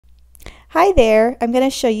Hi there, I'm going to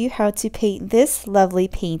show you how to paint this lovely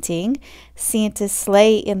painting, Santa's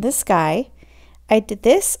Sleigh in the Sky. I did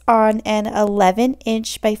this on an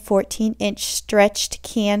 11-inch by 14-inch stretched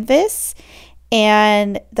canvas,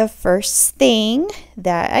 and the first thing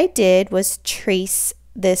that I did was trace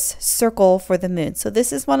this circle for the moon. So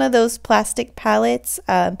this is one of those plastic palettes.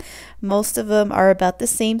 Most of them are about the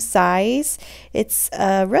same size. It's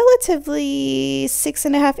relatively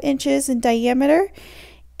 6.5 inches in diameter.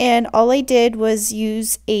 And all I did was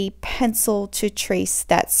use a pencil to trace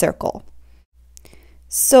that circle.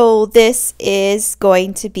 So this is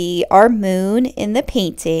going to be our moon in the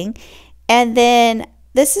painting. And then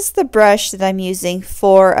this is the brush that I'm using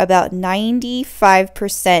for about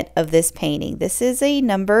 95% of this painting. This is a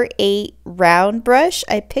number 8 round brush.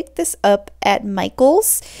 I picked this up at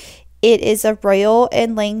Michael's. It is a Royal &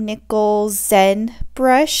 Langnickel Zen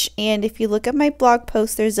brush, and if you look at my blog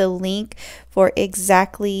post, there's a link for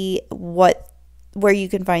exactly where you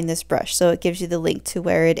can find this brush. So it gives you the link to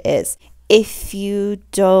where it is. If you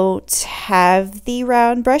don't have the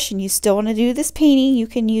round brush and you still want to do this painting, you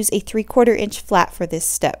can use a 3/4 inch flat for this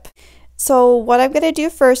step. So what I'm going to do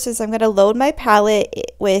first is I'm going to load my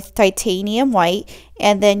palette with titanium white,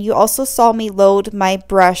 and then you also saw me load my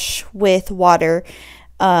brush with water.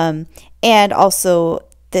 And also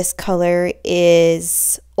this color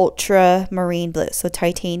is ultramarine blue, so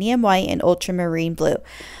titanium white and ultramarine blue.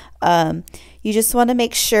 You just want to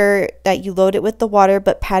make sure that you load it with the water,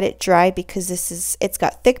 but pat it dry because it's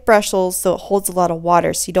got thick bristles, so it holds a lot of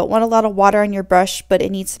water. So you don't want a lot of water on your brush, but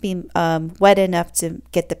it needs to be wet enough to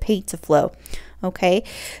get the paint to flow. Okay,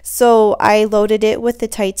 so I loaded it with the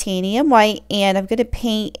titanium white, and I'm going to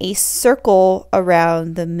paint a circle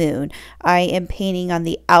around the moon. I am painting on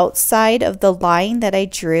the outside of the line that I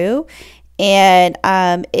drew, and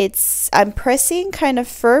I'm pressing kind of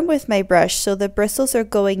firm with my brush, so the bristles are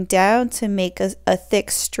going down to make a thick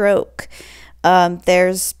stroke.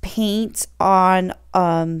 There's paint on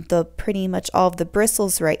the pretty much all of the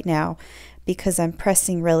bristles right now because I'm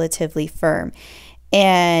pressing relatively firm,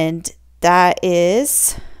 and that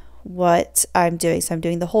is what I'm doing. So I'm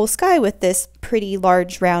doing the whole sky with this pretty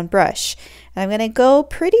large round brush. And I'm going to go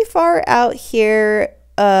pretty far out here,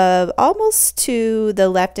 almost to the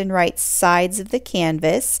left and right sides of the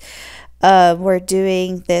canvas. We're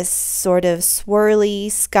doing this sort of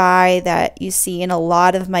swirly sky that you see in a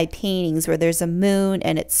lot of my paintings where there's a moon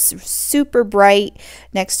and it's super bright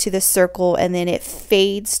next to the circle, and then it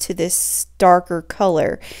fades to this darker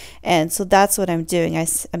color. And so that's what I'm doing.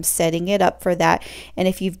 I'm setting it up for that. And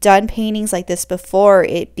if you've done paintings like this before,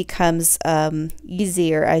 it becomes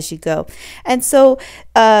easier as you go. And so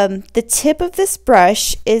the tip of this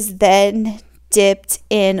brush is then dipped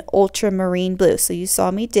in ultramarine blue. So you saw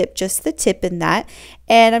me dip just the tip in that,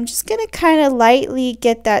 and I'm just gonna kind of lightly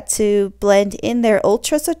get that to blend in there.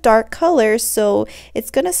 Ultra's a dark color, so it's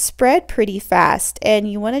gonna spread pretty fast, and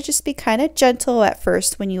you want to just be kind of gentle at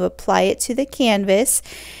first when you apply it to the canvas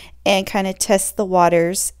and kind of test the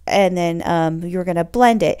waters, and then you're going to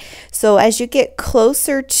blend it. So as you get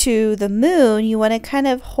closer to the moon, you want to kind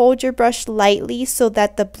of hold your brush lightly so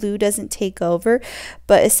that the blue doesn't take over,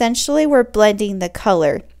 but essentially we're blending the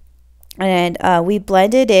color. And we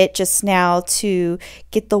blended it just now to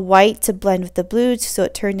get the white to blend with the blue, so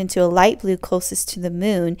it turned into a light blue closest to the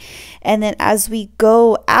moon. And then as we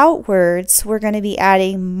go outwards, we're going to be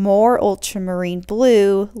adding more ultramarine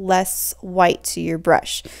blue, less white to your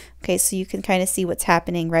brush. Okay, so you can kind of see what's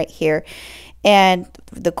happening right here. And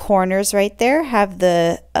the corners right there have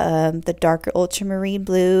the darker ultramarine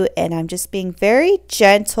blue, and I'm just being very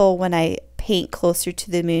gentle when I paint closer to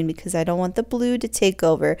the moon because I don't want the blue to take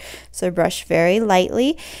over. So brush very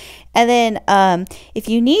lightly, and then if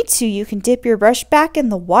you need to, you can dip your brush back in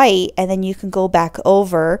the white, and then you can go back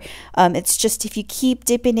over. It's just if you keep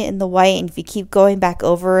dipping it in the white and if you keep going back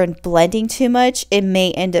over and blending too much, it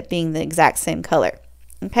may end up being the exact same color.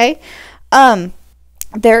 Okay,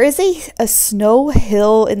 there is a snow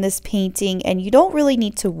hill in this painting, and you don't really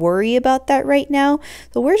need to worry about that right now.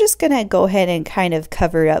 So we're just going to go ahead and kind of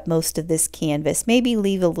cover up most of this canvas. Maybe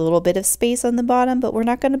leave a little bit of space on the bottom, but we're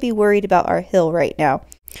not going to be worried about our hill right now.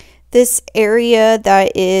 This area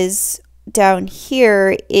that is down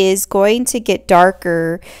here is going to get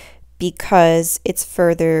darker because it's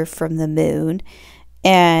further from the moon,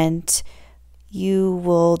 and you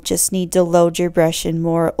will just need to load your brush in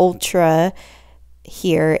more ultra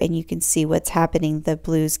here, and you can see what's happening. The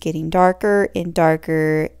blue's getting darker and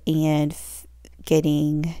darker and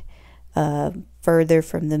getting further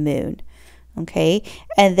from the moon. Okay,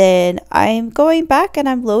 and then I'm going back and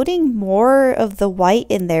I'm loading more of the white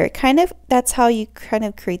in there. That's how you kind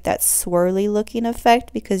of create that swirly looking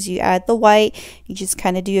effect, because you add the white, you just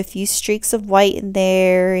kind of do a few streaks of white in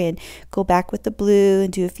there and go back with the blue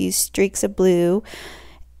and do a few streaks of blue.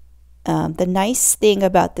 The nice thing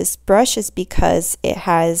about this brush is because it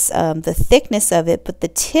has the thickness of it, but the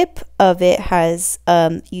tip of it has,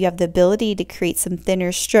 you have the ability to create some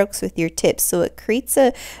thinner strokes with your tips. So it creates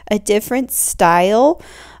a different style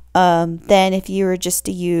than if you were just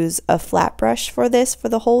to use a flat brush for this, for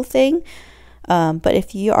the whole thing. But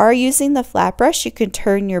if you are using the flat brush, you can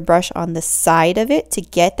turn your brush on the side of it to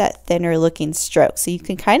get that thinner looking stroke. So you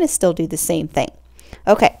can kind of still do the same thing.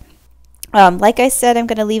 Okay. Like I said, I'm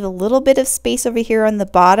going to leave a little bit of space over here on the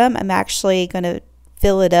bottom. I'm actually going to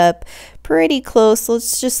fill it up pretty close.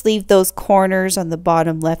 Let's just leave those corners on the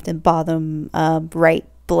bottom left and bottom right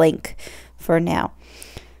blank for now.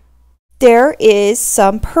 There is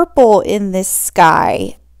some purple in this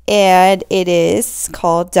sky, and it is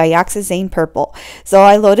called dioxazine purple. So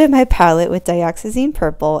I loaded my palette with dioxazine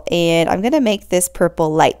purple, and I'm going to make this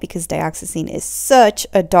purple light because dioxazine is such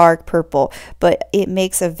a dark purple, but it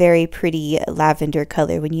makes a very pretty lavender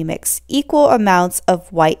color when you mix equal amounts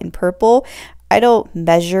of white and purple. I don't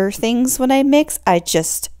measure things when I mix, I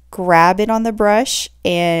just grab it on the brush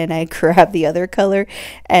and I grab the other color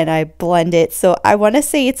and I blend it. So I want to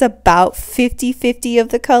say it's about 50-50 of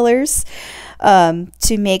the colors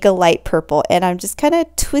to make a light purple, and I'm just kind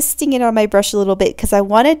of twisting it on my brush a little bit because I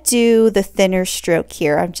want to do the thinner stroke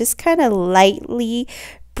here. I'm just kind of lightly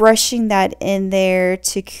brushing that in there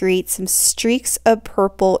to create some streaks of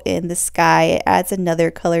purple in the sky. It adds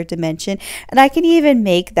another color dimension, and I can even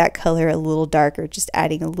make that color a little darker, just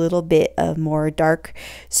adding a little bit of more dark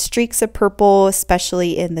streaks of purple,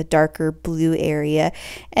 especially in the darker blue area,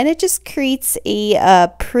 and it just creates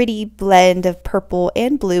a pretty blend of purple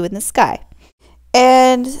and blue in the sky.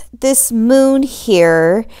 And this moon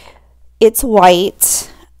here, it's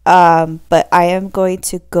white, but I am going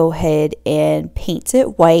to go ahead and paint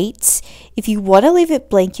it white. If you want to leave it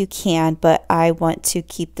blank, you can, but I want to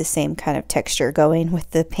keep the same kind of texture going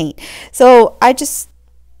with the paint. So I just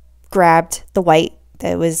grabbed the white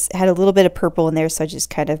that had a little bit of purple in there, so I just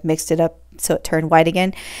kind of mixed it up so it turned white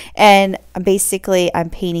again. And basically I'm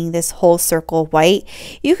painting this whole circle white.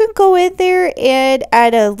 You can go in there and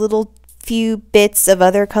add a little few bits of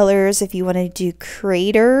other colors if you want to do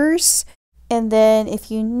craters, and then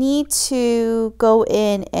if you need to go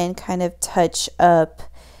in and kind of touch up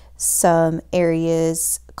some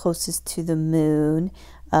areas closest to the moon,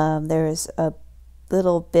 there's a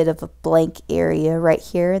little bit of a blank area right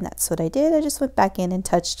here, and that's what I did. I just went back in and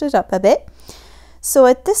touched it up a bit. So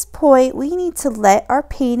at this point we need to let our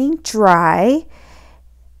painting dry.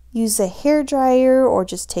 Use a hair dryer or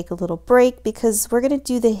just take a little break because we're going to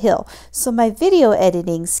do the hill. So my video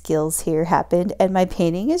editing skills here happened and my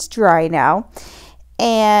painting is dry now.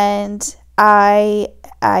 And I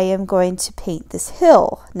am going to paint this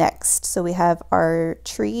hill next. So we have our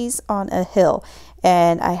trees on a hill.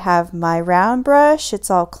 And I have my round brush.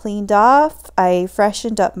 It's all cleaned off. I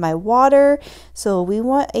freshened up my water. So we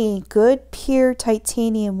want a good pure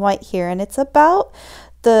titanium white here. And it's about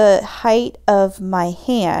the height of my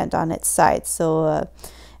hand on its side. So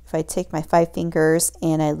if I take my 5 fingers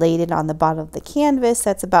and I laid it on the bottom of the canvas,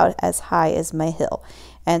 that's about as high as my hill.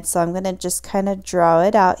 And so I'm going to just kind of draw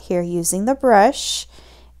it out here using the brush,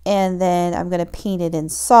 and then I'm going to paint it in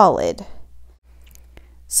solid.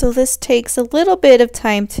 So this takes a little bit of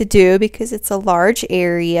time to do because it's a large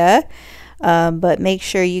area, but make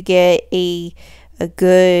sure you get a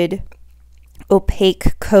good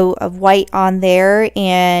opaque coat of white on there,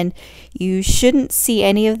 and you shouldn't see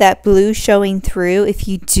any of that blue showing through. If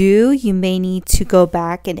you do, you may need to go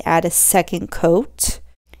back and add a second coat.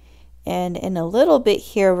 And in a little bit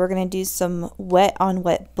here, we're going to do some wet on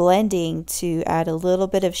wet blending to add a little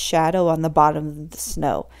bit of shadow on the bottom of the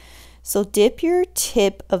snow. So dip your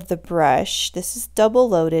tip of the brush. This is double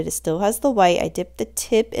loaded. It still has the white. I dipped the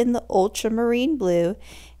tip in the ultramarine blue,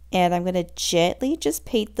 and I'm going to gently just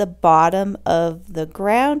paint the bottom of the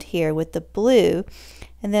ground here with the blue,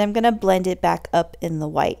 and then I'm going to blend it back up in the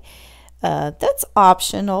white. That's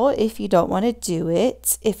optional if you don't want to do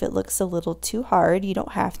it. If it looks a little too hard, you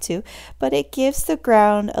don't have to, but it gives the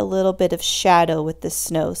ground a little bit of shadow with the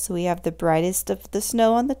snow. So we have the brightest of the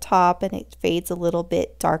snow on the top, and it fades a little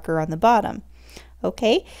bit darker on the bottom.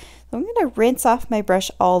 Okay, so I'm going to rinse off my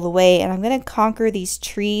brush all the way, and I'm going to conquer these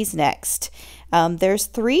trees next. There's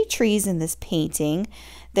 3 trees in this painting.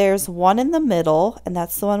 There's one in the middle, and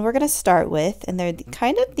that's the one we're going to start with, and they're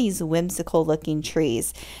kind of these whimsical looking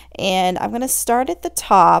trees. And I'm going to start at the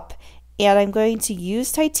top and I'm going to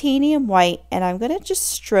use titanium white, and I'm going to just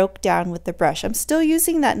stroke down with the brush. I'm still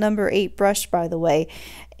using that number 8 brush, by the way,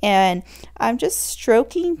 and I'm just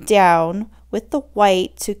stroking down with the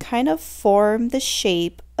white to kind of form the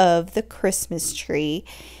shape of the Christmas tree,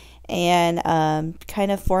 and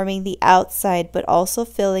kind of forming the outside but also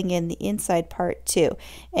filling in the inside part too.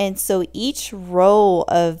 And so each row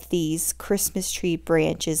of these Christmas tree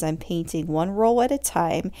branches, I'm painting one row at a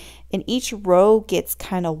time, and each row gets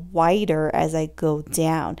kind of wider as I go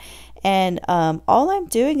down. And all I'm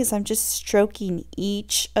doing is I'm just stroking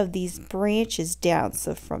each of these branches down,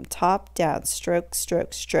 so from top down, stroke,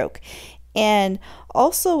 stroke, stroke. And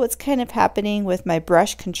also what's kind of happening with my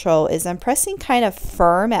brush control is I'm pressing kind of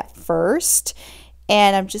firm at first,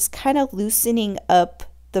 and I'm just kind of loosening up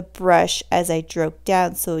the brush as I stroke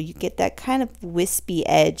down, so you get that kind of wispy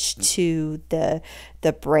edge to the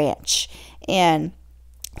branch. And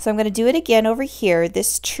so I'm going to do it again over here.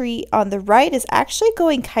 This tree on the right is actually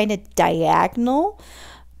going kind of diagonal,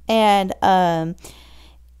 and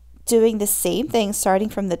doing the same thing, starting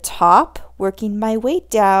from the top, working my way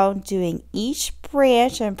down, doing each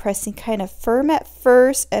branch. I'm pressing kind of firm at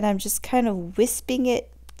first, and I'm just kind of wisping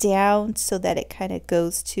it down so that it kind of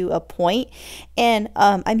goes to a point. And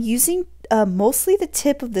I'm using mostly the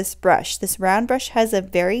tip of this brush. This round brush has a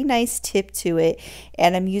very nice tip to it,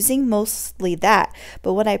 and I'm using mostly that.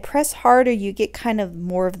 But when I press harder, you get kind of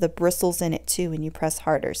more of the bristles in it too when you press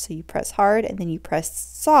harder. So you press hard and then you press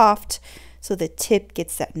soft, so the tip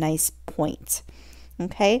gets that nice point.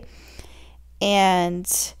 Okay, and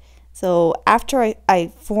so after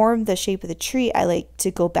I form the shape of the tree, I like to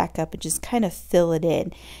go back up and just kind of fill it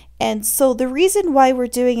in. And so the reason why we're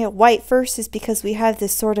doing it white first is because we have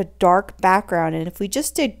this sort of dark background, and if we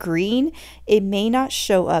just did green, it may not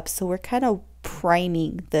show up. So we're kind of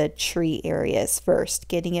priming the tree areas first,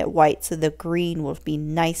 getting it white so the green will be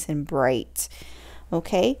nice and bright.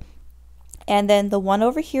 Okay, and then the one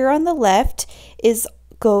over here on the left is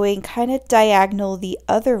going kind of diagonal the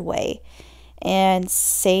other way. And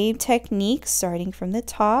same technique, starting from the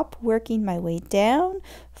top, working my way down,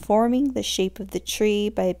 forming the shape of the tree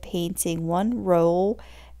by painting one row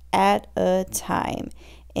at a time.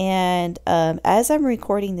 And as I'm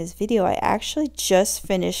recording this video, I actually just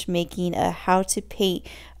finished making a how to paint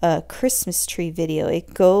a Christmas tree video.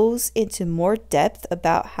 It goes into more depth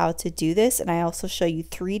about how to do this, and I also show you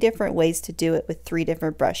 3 different ways to do it with 3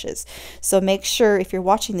 different brushes. So make sure if you're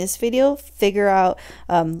watching this video, figure out,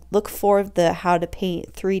 look for the how to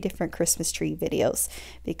paint 3 different Christmas tree videos,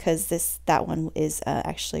 because that one is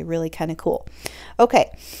actually really kind of cool. Okay,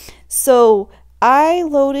 so I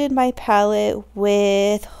loaded my palette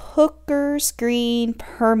with Hooker's Green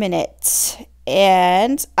Permanent,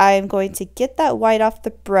 and I'm going to get that white off the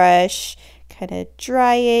brush, kind of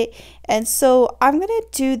dry it, and so I'm going to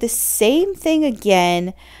do the same thing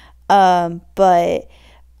again, but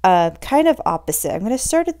kind of opposite. I'm going to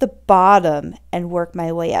start at the bottom and work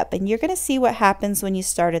my way up, and you're going to see what happens when you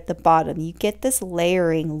start at the bottom. You get this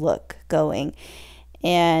layering look going.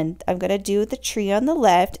 And I'm going to do the tree on the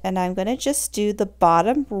left, and I'm going to just do the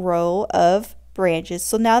bottom row of branches.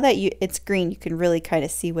 So now that it's green, you can really kind of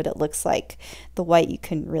see what it looks like. The white, you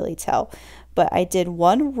couldn't really tell. But I did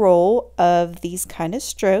one row of these kind of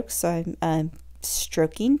strokes. So I'm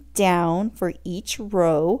stroking down for each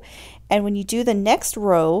row. And when you do the next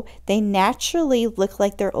row, they naturally look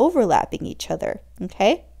like they're overlapping each other.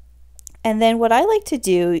 Okay? And then what I like to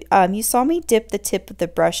do, you saw me dip the tip of the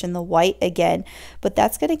brush in the white again, but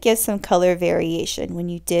that's going to give some color variation when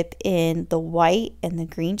you dip in the white and the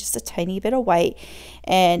green, just a tiny bit of white,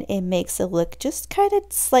 and it makes it look just kind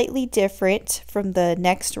of slightly different from the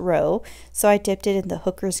next row. So I dipped it in the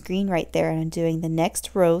Hooker's Green right there, and I'm doing the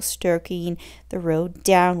next row, stroking the row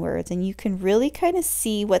downwards, and you can really kind of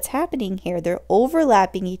see what's happening here. They're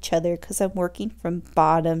overlapping each other because I'm working from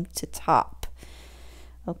bottom to top.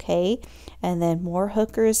 Okay, and then more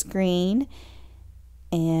Hooker's Green,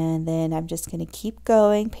 and then I'm just going to keep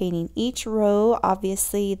going, painting each row.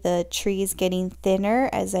 Obviously the tree is getting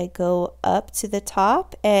thinner as I go up to the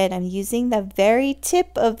top, and I'm using the very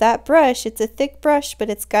tip of that brush. It's a thick brush, but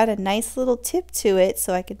it's got a nice little tip to it,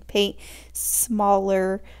 so I can paint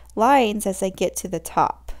smaller lines as I get to the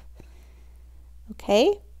top.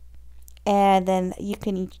 Okay, and then you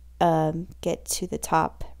can get to the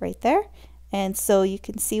top right there. And so you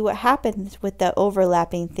can see what happened with the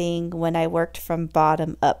overlapping thing when I worked from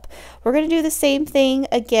bottom up. We're going to do the same thing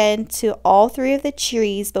again to all 3 of the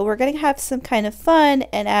trees, but we're going to have some kind of fun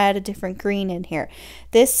and add a different green in here.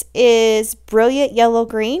 This is Brilliant Yellow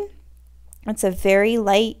Green. It's a very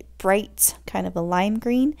light, bright kind of a lime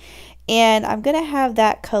green. And I'm going to have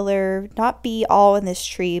that color not be all in this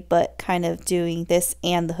tree, but kind of doing this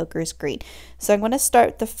and the hooker's green. So I'm going to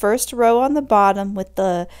start the first row on the bottom with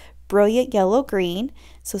the brilliant yellow green.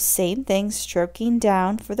 So same thing, stroking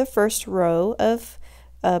down for the first row of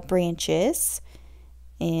branches.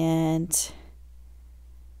 And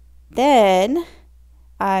then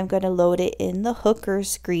I'm going to load it in the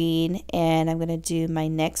hooker's green, and I'm going to do my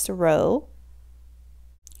next row.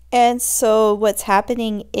 And so what's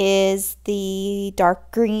happening is the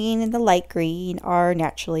dark green and the light green are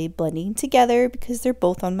naturally blending together because they're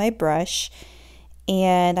both on my brush.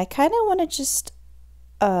 And I kind of want to just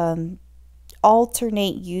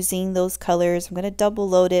alternate using those colors. I'm going to double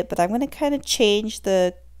load it, but I'm going to kind of change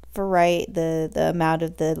the amount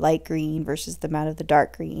of the light green versus the amount of the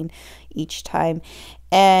dark green each time.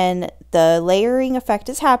 And the layering effect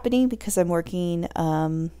is happening because I'm working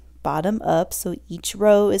bottom up, so each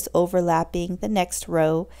row is overlapping the next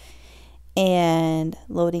row, and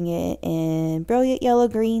loading it in brilliant yellow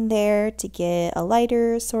green there to get a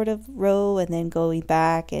lighter sort of row, and then going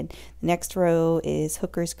back, and the next row is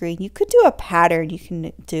hooker's green. You could do a pattern. You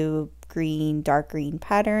can do green, dark green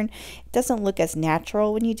pattern. It doesn't look as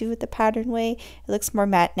natural when you do it the pattern way. It looks more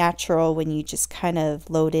natural when you just kind of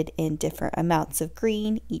load it in different amounts of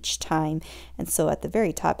green each time. And so at the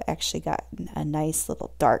very top, I actually got a nice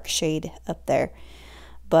little dark shade up there.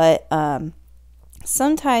 But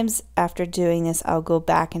sometimes after doing this, I'll go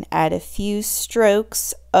back and add a few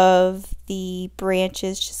strokes of the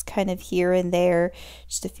branches, just kind of here and there,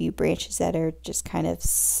 just a few branches that are just kind of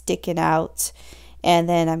sticking out. And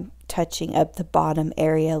then I'm touching up the bottom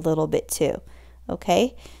area a little bit too.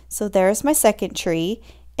 Okay, so there's my second tree,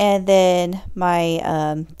 and then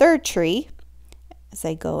my third tree, as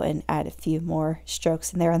I go and add a few more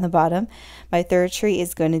strokes in there on the bottom, my third tree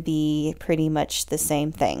is going to be pretty much the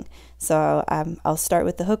same thing. So I'll start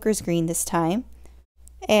with the hooker's green this time,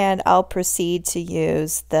 and I'll proceed to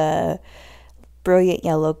use the brilliant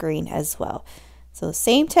yellow green as well. So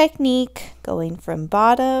same technique, going from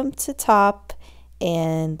bottom to top.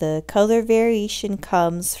 And the color variation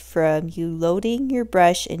comes from you loading your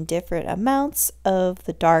brush in different amounts of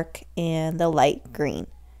the dark and the light green.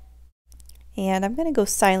 And I'm going to go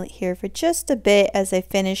silent here for just a bit as I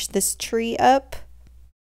finish this tree up.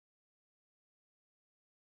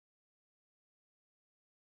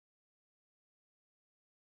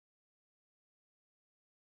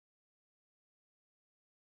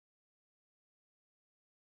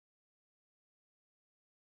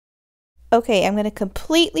 Okay, I'm going to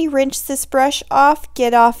completely rinse this brush off,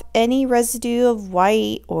 get off any residue of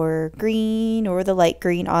white or green or the light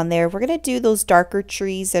green on there. We're going to do those darker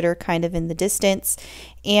trees that are kind of in the distance.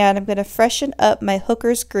 And I'm going to freshen up my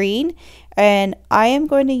hooker's green. And I am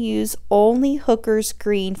going to use only hooker's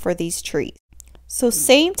green for these trees. So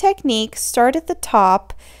same technique, start at the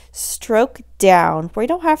top, stroke down. We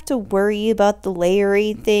don't have to worry about the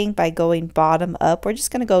layering thing by going bottom up. We're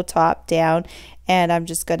just going to go top down, and I'm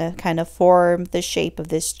just going to kind of form the shape of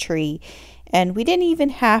this tree. And we didn't even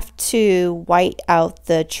have to white out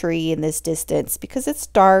the tree in this distance because it's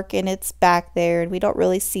dark and it's back there, and we don't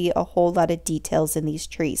really see a whole lot of details in these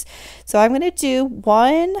trees. So I'm going to do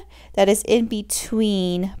one that is in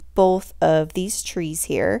between both of these trees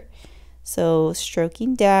here. So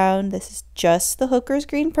stroking down, this is just the hooker's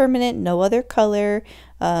green permanent, no other color,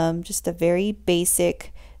 just a very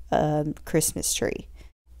basic Christmas tree.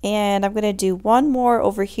 And I'm going to do one more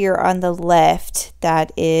over here on the left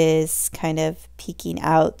that is kind of peeking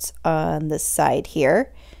out on the side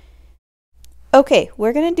here. Okay,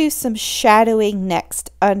 we're going to do some shadowing next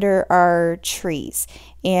under our trees.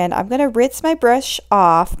 And I'm going to rinse my brush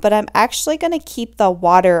off, but I'm actually going to keep the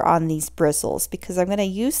water on these bristles because I'm going to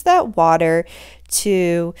use that water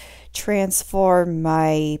to transform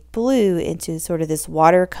my blue into sort of this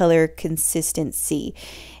watercolor consistency,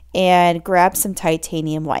 and grab some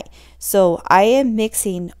titanium white. So I am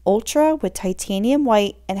mixing ultra with titanium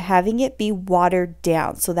white and having it be watered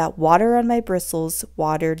down. So that water on my bristles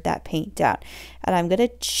watered that paint down. And I'm going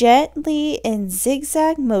to gently in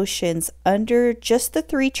zigzag motions under just the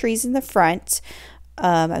three trees in the front.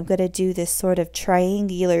 I'm going to do this sort of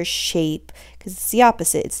triangular shape because it's the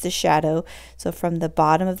opposite, it's the shadow. So from the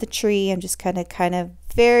bottom of the tree, I'm just kind of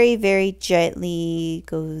very, very gently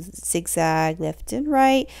go zigzag left and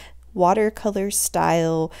right, watercolor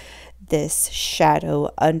style this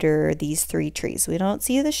shadow under these three trees. We don't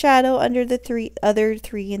see the shadow under the other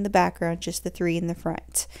three in the background, just the three in the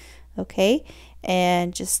front. Okay,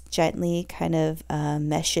 and just gently kind of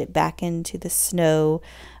mesh it back into the snow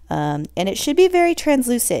And it should be very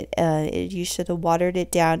translucent. You should have watered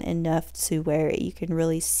it down enough to where you can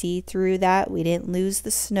really see through that. We didn't lose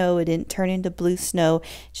the snow. It didn't turn into blue snow.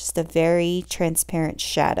 Just a very transparent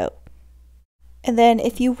shadow. And then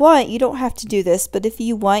if you want, you don't have to do this, but if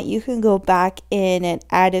you want, you can go back in and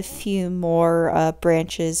add a few more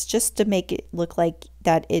branches just to make it look like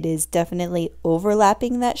that it is definitely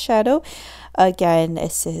overlapping that shadow. Again,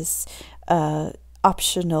 this is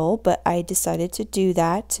optional, but I decided to do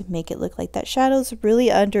that to make it look like that shadow's really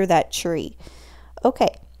under that tree. Okay.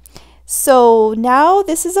 So now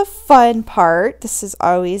this is a fun part. This is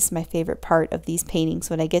always my favorite part of these paintings,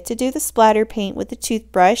 when I get to do the splatter paint with the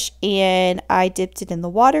toothbrush, and I dipped it in the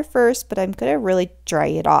water first, but I'm going to really dry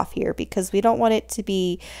it off here because we don't want it to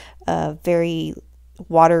be very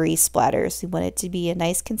watery splatters. We want it to be a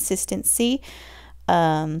nice consistency.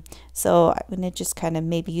 So I'm going to just kind of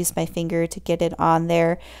maybe use my finger to get it on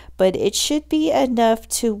there, but it should be enough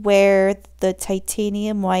to where the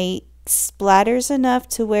titanium white splatters enough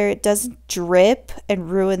to where it doesn't drip and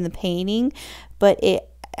ruin the painting, but it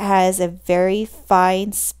has a very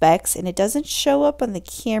fine specks, and it doesn't show up on the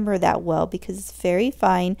camera that well because it's very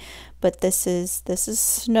fine. But this is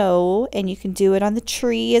snow, and you can do it on the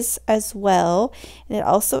tree as well, and it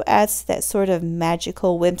also adds to that sort of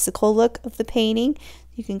magical, whimsical look of the painting.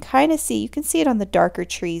 You can kind of see, you can see it on the darker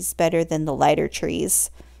trees better than the lighter trees.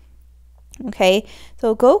 Okay,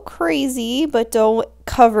 so go crazy, but don't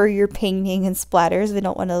cover your painting in splatters. We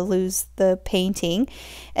don't want to lose the painting.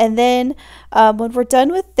 And then when we're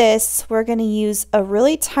done with this, we're going to use a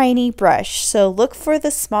really tiny brush. So look for the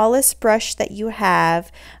smallest brush that you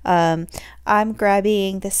have. I'm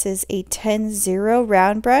grabbing, this is a 10-0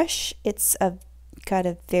 round brush. It's got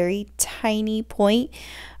a very tiny point.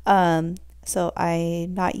 So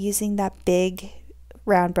I'm not using that big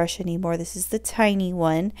round brush anymore. This is the tiny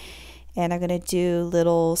one. And I'm going to do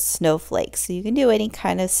little snowflakes. So you can do any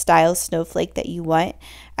kind of style snowflake that you want.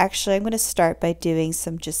 Actually, I'm going to start by doing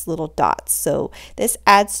some just little dots. So this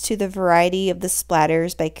adds to the variety of the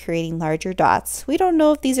splatters by creating larger dots. We don't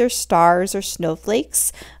know if these are stars or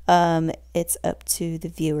snowflakes. It's up to the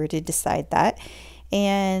viewer to decide that.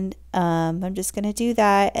 And I'm just going to do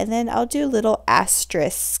that. And then I'll do little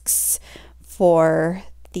asterisks for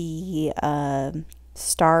the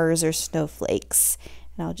stars or snowflakes.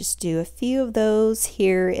 And I'll just do a few of those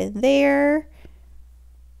here and there.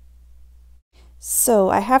 So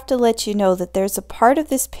I have to let you know that there's a part of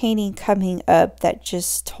this painting coming up that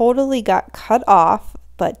just totally got cut off,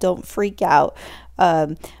 but don't freak out.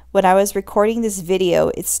 When I was recording this video,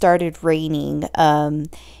 it started raining.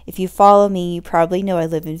 If you follow me, you probably know I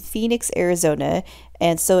live in Phoenix, Arizona,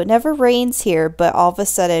 and so it never rains here, but all of a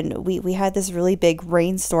sudden we had this really big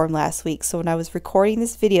rainstorm last week. So when I was recording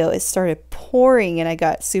this video, it started pouring and I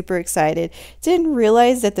got super excited. Didn't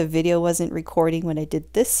realize that the video wasn't recording when I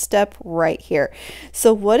did this step right here.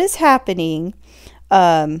 So what is happening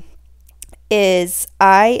is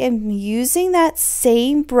I am using that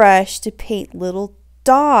same brush to paint little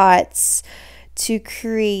dots to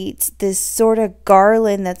create this sort of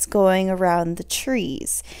garland that's going around the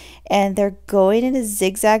trees, and they're going in a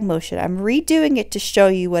zigzag motion. I'm redoing it to show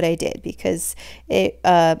you what I did because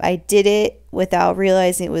I did it without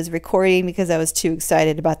realizing it was recording because I was too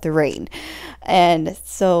excited about the rain. And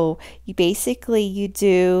so you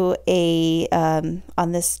do a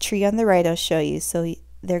on this tree on the right, I'll show you. So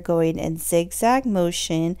they're going in zigzag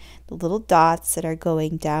motion, the little dots that are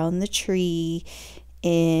going down the tree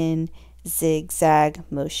in zigzag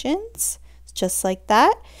motions, just like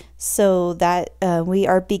that. So that we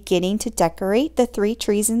are beginning to decorate the 3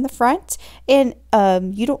 trees in the front. And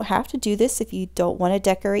you don't have to do this if you don't want to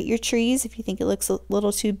decorate your trees. If you think it looks a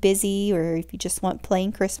little too busy, or if you just want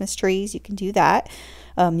plain Christmas trees, you can do that.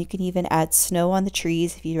 You can even add snow on the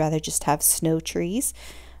trees if you'd rather just have snow trees.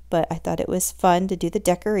 But I thought it was fun to do the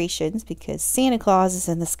decorations because Santa Claus is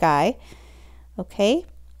in the sky. Okay.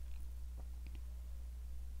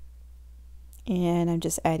 And I'm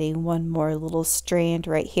just adding one more little strand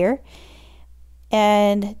right here.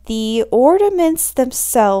 And the ornaments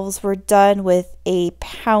themselves were done with a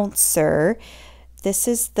pouncer. This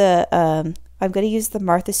is the, I'm going to use the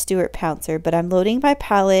Martha Stewart pouncer, but I'm loading my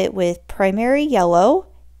palette with primary yellow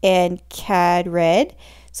and cad red.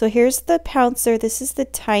 So here's the pouncer. This is the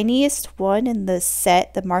tiniest one in the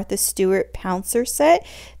set, the Martha Stewart pouncer set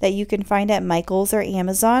that you can find at Michael's or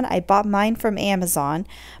Amazon. I bought mine from Amazon,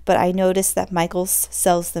 but I noticed that Michael's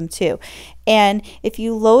sells them too. And if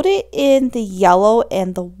you load it in the yellow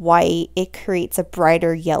and the white, it creates a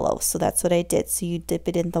brighter yellow. So that's what I did. So you dip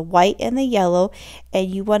it in the white and the yellow, and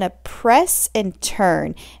you want to press and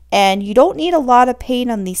turn. And you don't need a lot of paint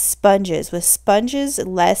on these sponges. With sponges,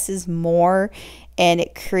 less is more, and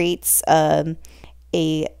it creates a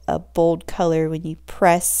bold color when you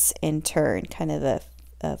press and turn, kind of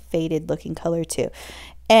a faded looking color too.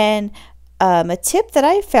 And a tip that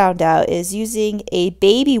I found out is using a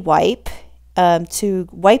baby wipe to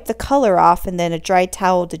wipe the color off, and then a dry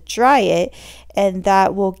towel to dry it, and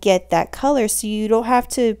that will get that color, so you don't have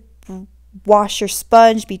to wash your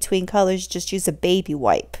sponge between colors. Just use a baby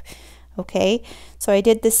wipe. Okay, so I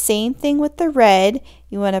did the same thing with the red.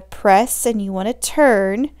 You want to press and you want to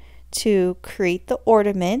turn to create the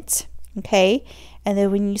ornament. Okay, and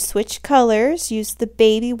then when you switch colors, use the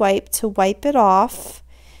baby wipe to wipe it off.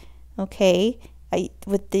 Okay,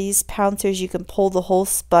 with these pouncers, you can pull the whole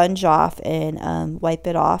sponge off and wipe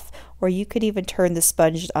it off, or you could even turn the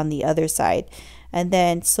sponge on the other side. And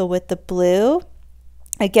then, so with the blue,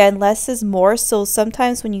 again, less is more. So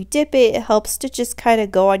sometimes when you dip it, it helps to just kind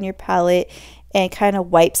of go on your palette and kind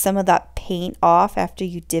of wipe some of that paint off after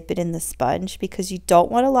you dip it in the sponge, because you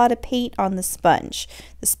don't want a lot of paint on the sponge.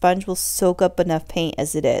 The sponge will soak up enough paint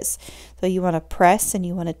as it is. So you want to press and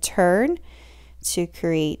you want to turn to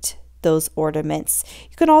create those ornaments.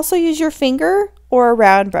 You can also use your finger or a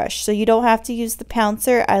round brush, so you don't have to use the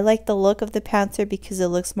pouncer. I like the look of the pouncer because it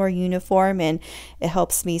looks more uniform and it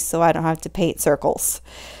helps me so I don't have to paint circles.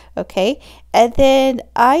 Okay, and then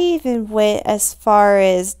I even went as far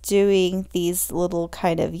as doing these little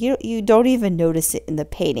kind of, you don't even notice it in the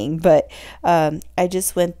painting, but I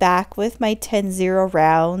just went back with my 10-0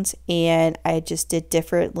 round and I just did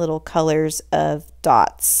different little colors of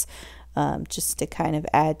dots. Just to kind of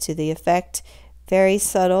add to the effect. Very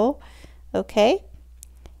subtle. Okay,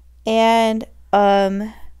 and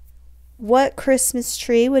what Christmas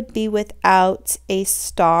tree would be without a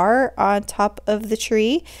star on top of the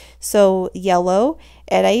tree? So yellow,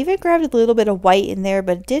 and I even grabbed a little bit of white in there,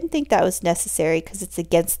 but didn't think that was necessary because it's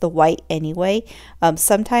against the white anyway.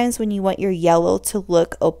 Sometimes when you want your yellow to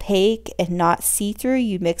look opaque and not see-through,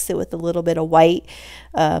 you mix it with a little bit of white,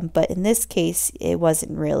 but in this case it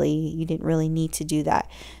wasn't really, you didn't really need to do that.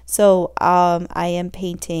 So I am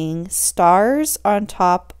painting stars on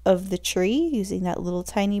top of the tree using that little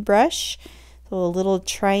tiny brush. So a little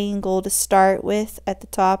triangle to start with at the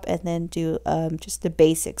top, and then do just a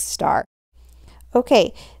basic star.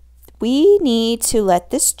 Okay, we need to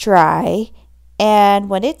let this dry, and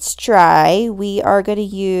when it's dry, we are going to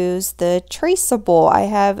use the traceable. I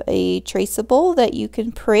have a traceable that you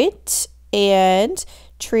can print and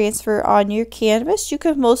transfer on your canvas. You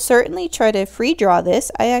could most certainly try to free draw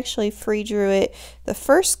this. I actually free drew it the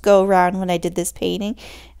first go round when I did this painting.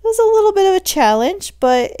 It was a little bit of a challenge,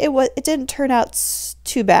 but it didn't turn out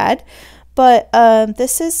too bad. But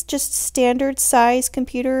this is just standard size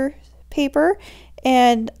computer paper,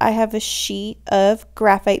 and I have a sheet of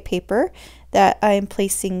graphite paper that I'm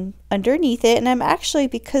placing underneath it, and I'm actually,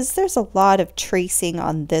 because there's a lot of tracing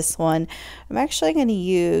on this one, I'm actually going to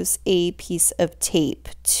use a piece of tape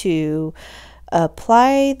to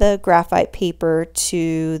apply the graphite paper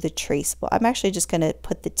to the traceable. I'm actually just going to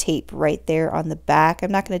put the tape right there on the back.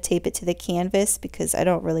 I'm not going to tape it to the canvas because I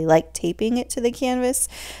don't really like taping it to the canvas,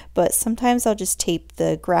 but sometimes I'll just tape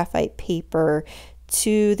the graphite paper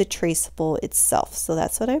to the traceable itself. So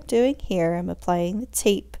that's what I'm doing here. I'm applying the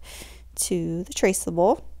tape to the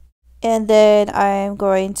traceable, and then I'm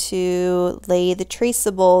going to lay the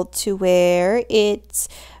traceable to where it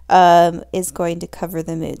is going to cover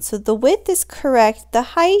the moon. So the width is correct. The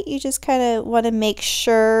height, you just kind of want to make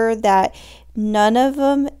sure that none of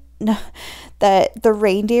them, that the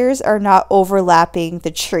reindeers are not overlapping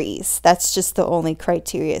the trees. That's just the only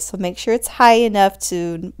criteria. So make sure it's high enough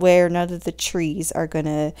to where none of the trees are going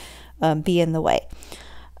to be in the way.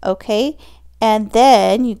 Okay, and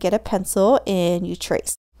then you get a pencil and you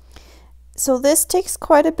trace. So this takes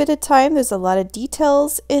quite a bit of time. There's a lot of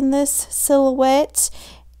details in this silhouette,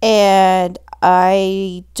 and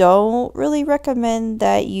I don't really recommend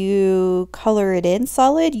that you color it in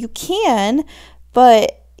solid. You can,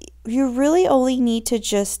 but you really only need to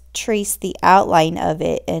just trace the outline of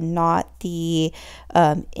it and not the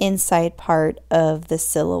inside part of the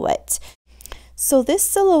silhouette. So this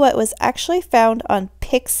silhouette was actually found on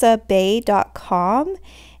pixabay.com,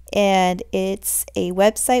 and it's a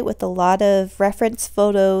website with a lot of reference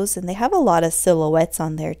photos, and they have a lot of silhouettes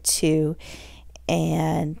on there too.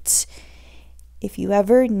 And if you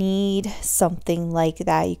ever need something like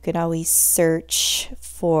that, you can always search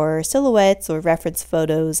for silhouettes or reference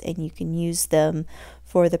photos, and you can use them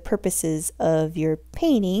for the purposes of your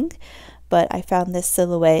painting. But I found this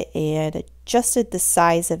silhouette and adjusted the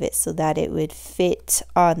size of it so that it would fit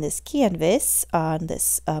on this canvas, on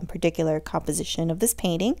this particular composition of this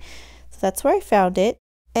painting. So that's where I found it.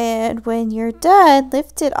 And when you're done,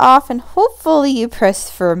 lift it off, and hopefully you press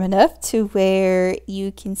firm enough to where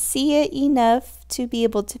you can see it enough to be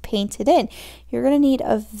able to paint it in. You're going to need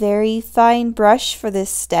a very fine brush for this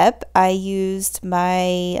step. I used my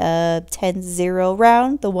 10-0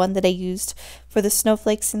 round, the one that I used for the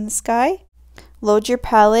snowflakes in the sky. Load your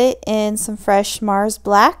palette in some fresh Mars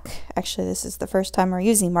Black. Actually, this is the first time we're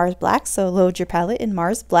using Mars Black, so load your palette in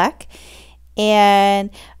Mars Black. And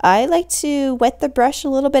I like to wet the brush a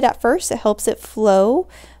little bit at first. It helps it flow,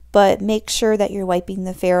 but make sure that you're wiping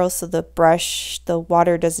the ferrule so the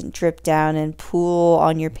water doesn't drip down and pool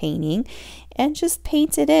on your painting. And just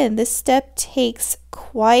paint it in. This step takes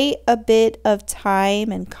quite a bit of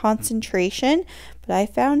time and concentration, but I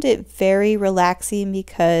found it very relaxing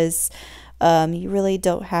because you really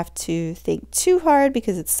don't have to think too hard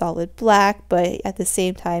because it's solid black, but at the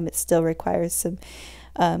same time it still requires some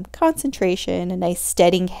concentration, a nice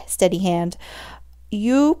steady hand.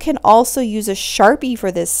 You can also use a Sharpie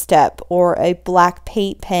for this step or a black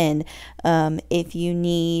paint pen if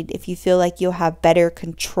you feel like you'll have better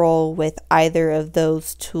control with either of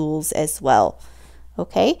those tools as well.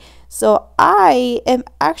 Okay, so I am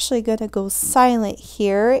actually going to go silent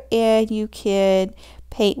here, and you can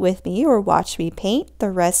paint with me or watch me paint the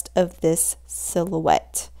rest of this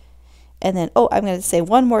silhouette. And then, I'm going to say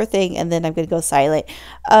one more thing, and then I'm going to go silent.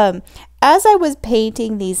 As I was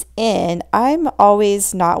painting these in, I'm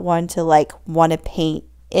always not one to want to paint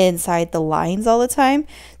inside the lines all the time.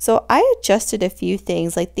 So I adjusted a few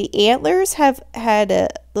things. Like the antlers have had a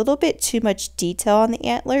little bit too much detail on the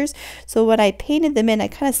antlers. So when I painted them in, I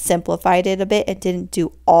kind of simplified it a bit and didn't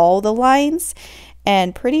do all the lines.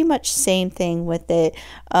 And pretty much same thing with it.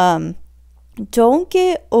 Don't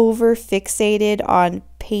get over fixated on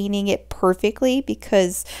painting it perfectly,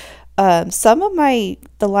 because some of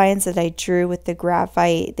the lines that I drew with the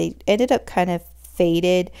graphite, they ended up kind of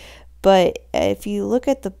faded. But if you look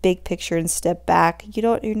at the big picture and step back,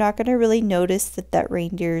 you're not going to really notice that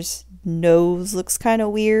reindeer's nose looks kind of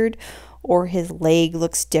weird, or his leg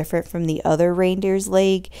looks different from the other reindeer's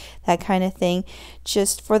leg, that kind of thing.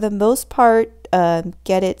 Just for the most part,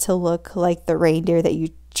 get it to look like the reindeer that you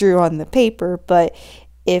drew on the paper. But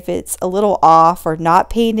if it's a little off or not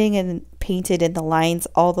painted in the lines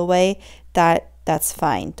all the way, that's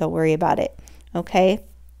fine. Don't worry about it. Okay.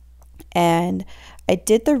 And I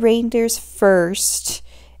did the reindeers first,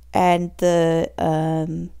 and the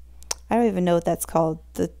I don't even know what that's called,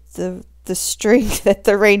 the string that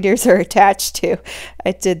the reindeers are attached to.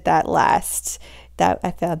 I did that last.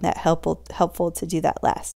 I found that helpful to do that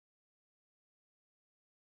last.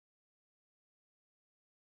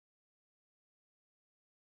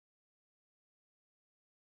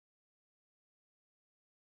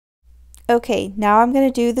 Okay, now I'm going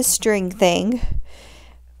to do the string thing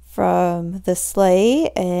from the sleigh,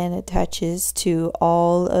 and attaches to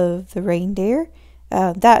all of the reindeer.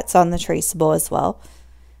 That's on the traceable as well.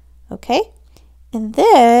 Okay, and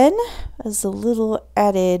then as a little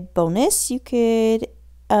added bonus, you could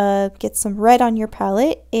get some red on your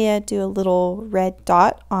palette and do a little red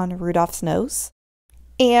dot on Rudolph's nose.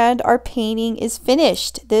 And our painting is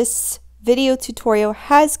finished. This video tutorial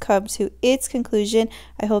has come to its conclusion.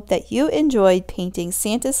 I hope that you enjoyed painting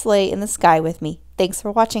Santa's sleigh in the sky with me. Thanks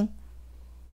for watching.